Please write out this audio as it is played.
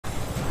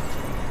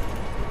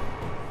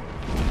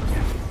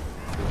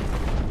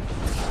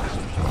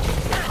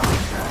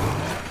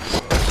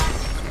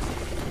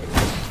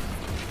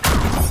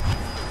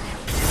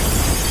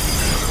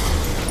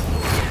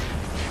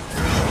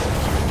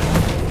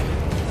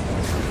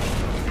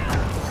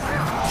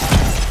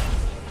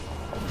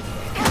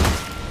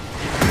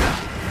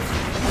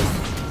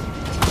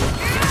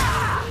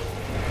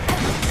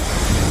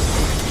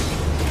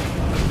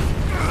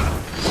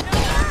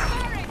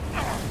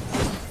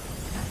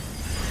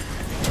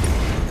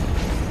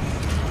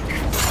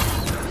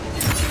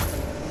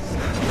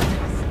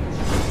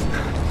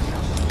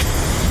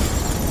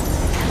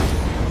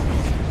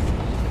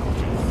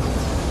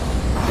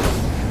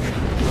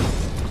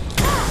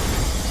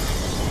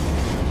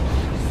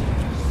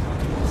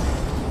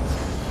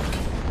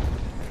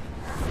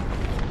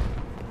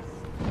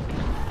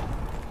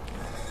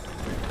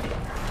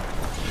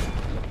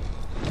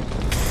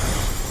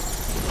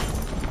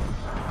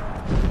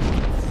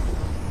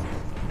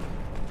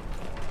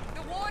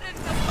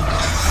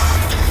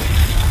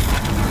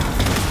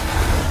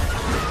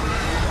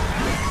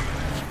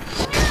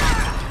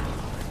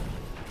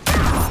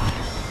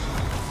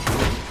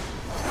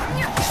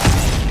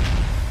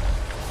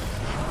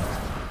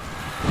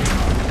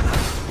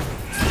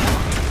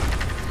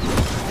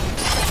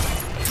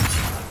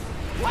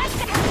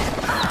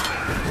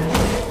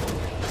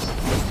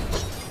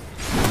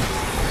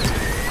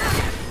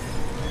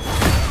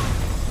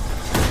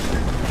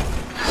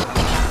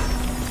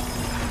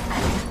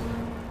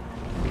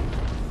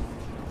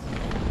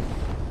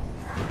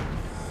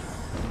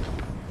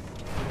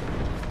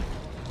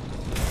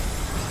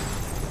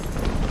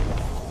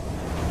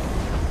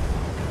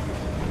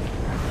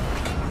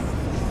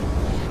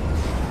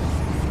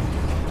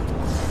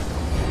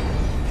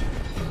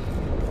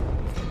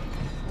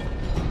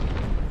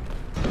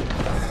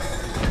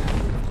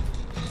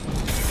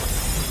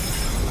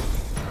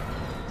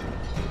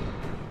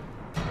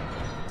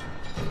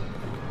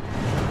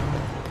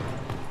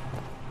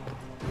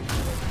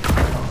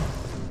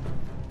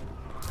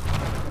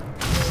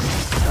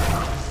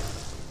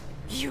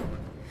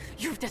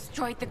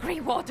destroyed the Grey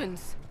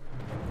Wardens.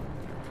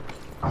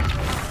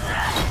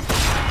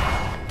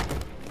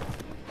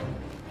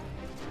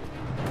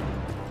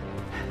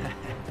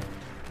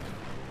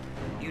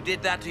 You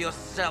did that to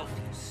yourself,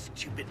 you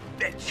stupid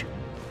bitch.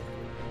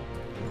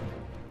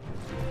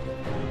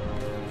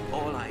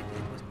 All I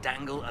did was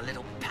dangle a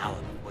little power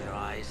before your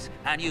eyes,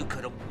 and you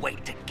couldn't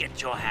wait to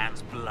get your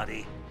hands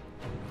bloody.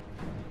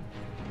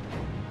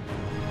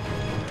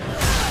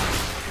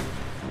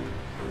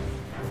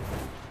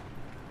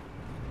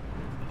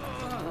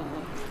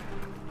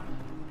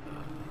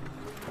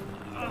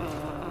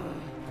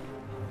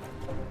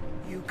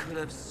 You could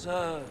have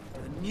served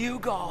a new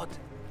god.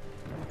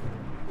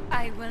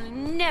 I will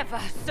never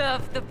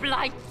serve the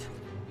Blight!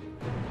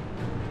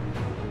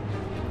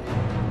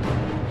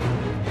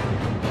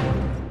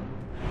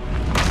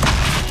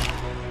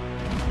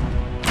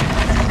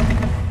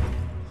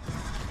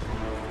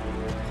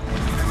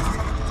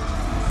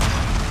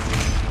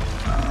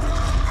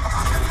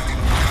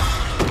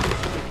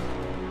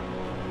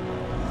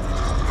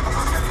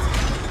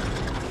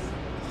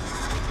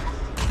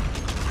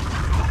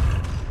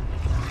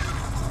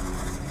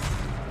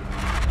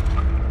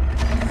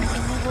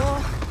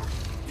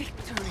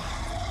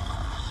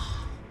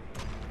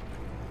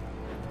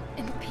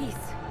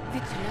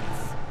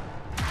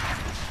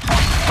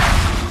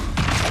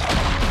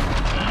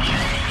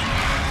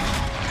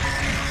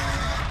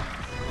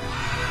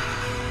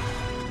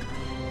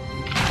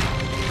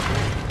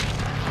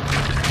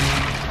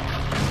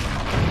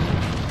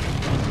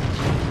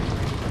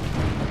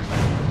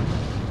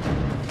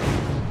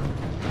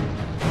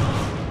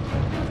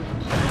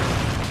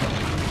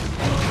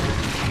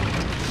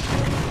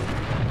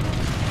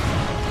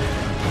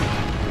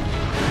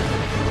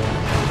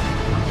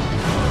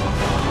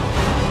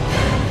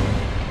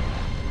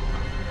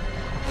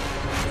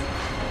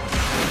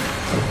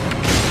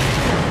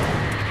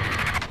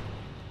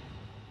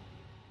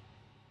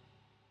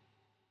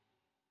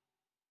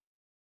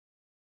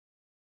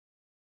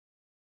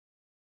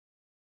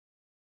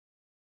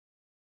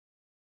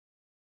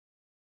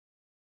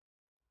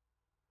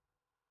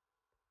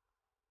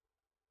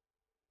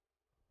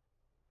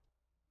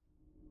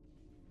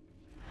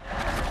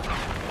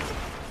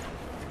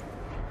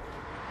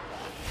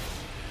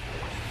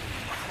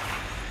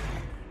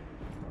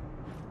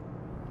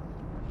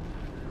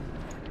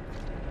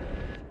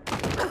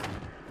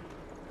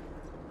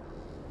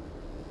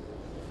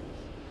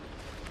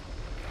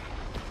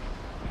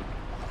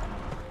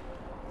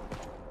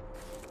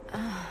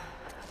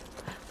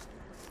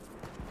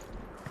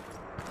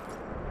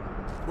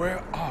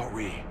 Where are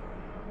we?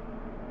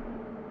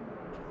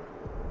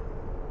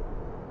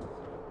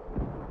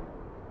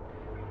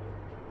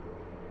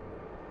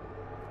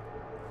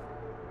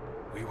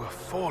 We were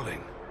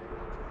falling.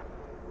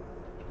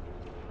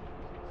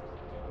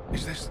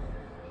 Is this...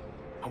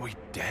 Are we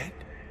dead?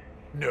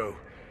 No.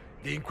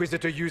 The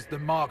Inquisitor used the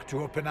mark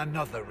to open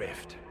another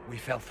rift. We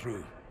fell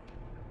through.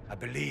 I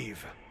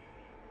believe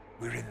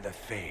we're in the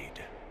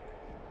Fade.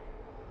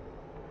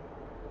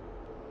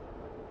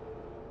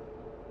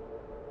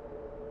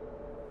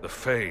 The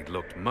Fade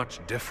looked much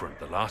different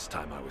the last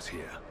time I was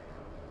here.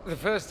 The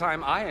first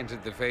time I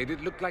entered the Fade,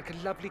 it looked like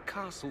a lovely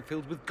castle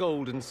filled with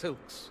gold and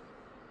silks.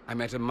 I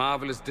met a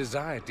marvelous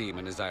desire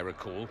demon, as I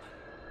recall.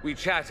 We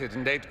chatted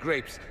and ate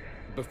grapes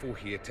before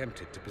he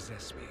attempted to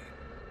possess me.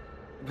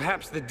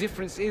 Perhaps the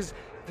difference is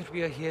that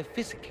we are here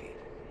physically.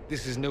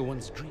 This is no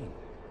one's dream.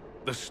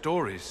 The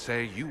stories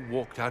say you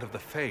walked out of the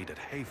Fade at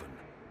Haven.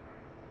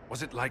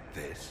 Was it like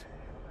this?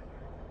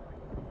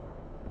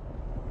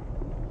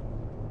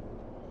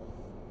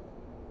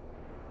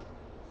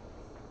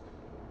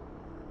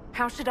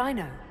 How should I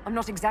know? I'm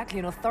not exactly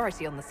an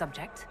authority on the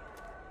subject.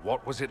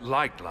 What was it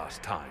like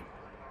last time?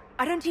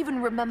 I don't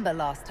even remember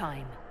last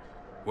time.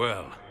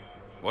 Well,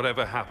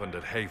 whatever happened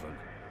at Haven,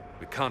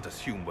 we can't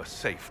assume we're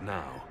safe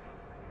now.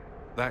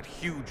 That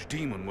huge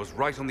demon was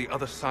right on the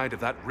other side of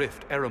that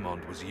rift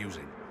Eramond was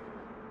using.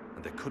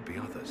 And there could be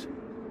others.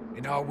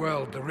 In our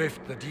world, the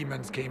rift the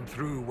demons came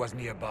through was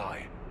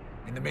nearby,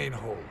 in the main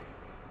hall.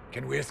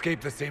 Can we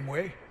escape the same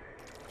way?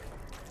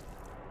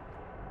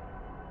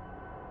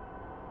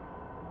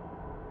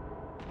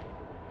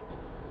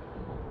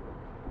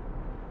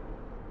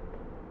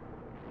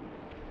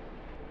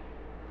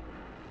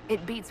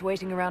 It beats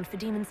waiting around for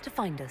demons to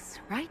find us,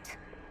 right?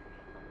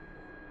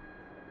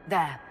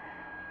 There.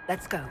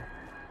 Let's go.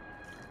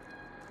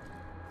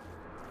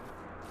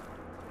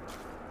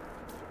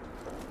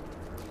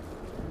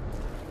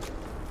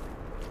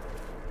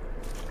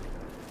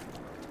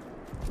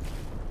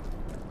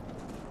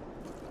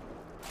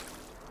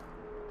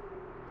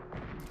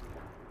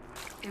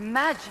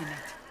 Imagine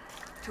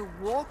it. To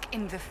walk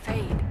in the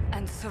Fade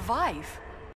and survive.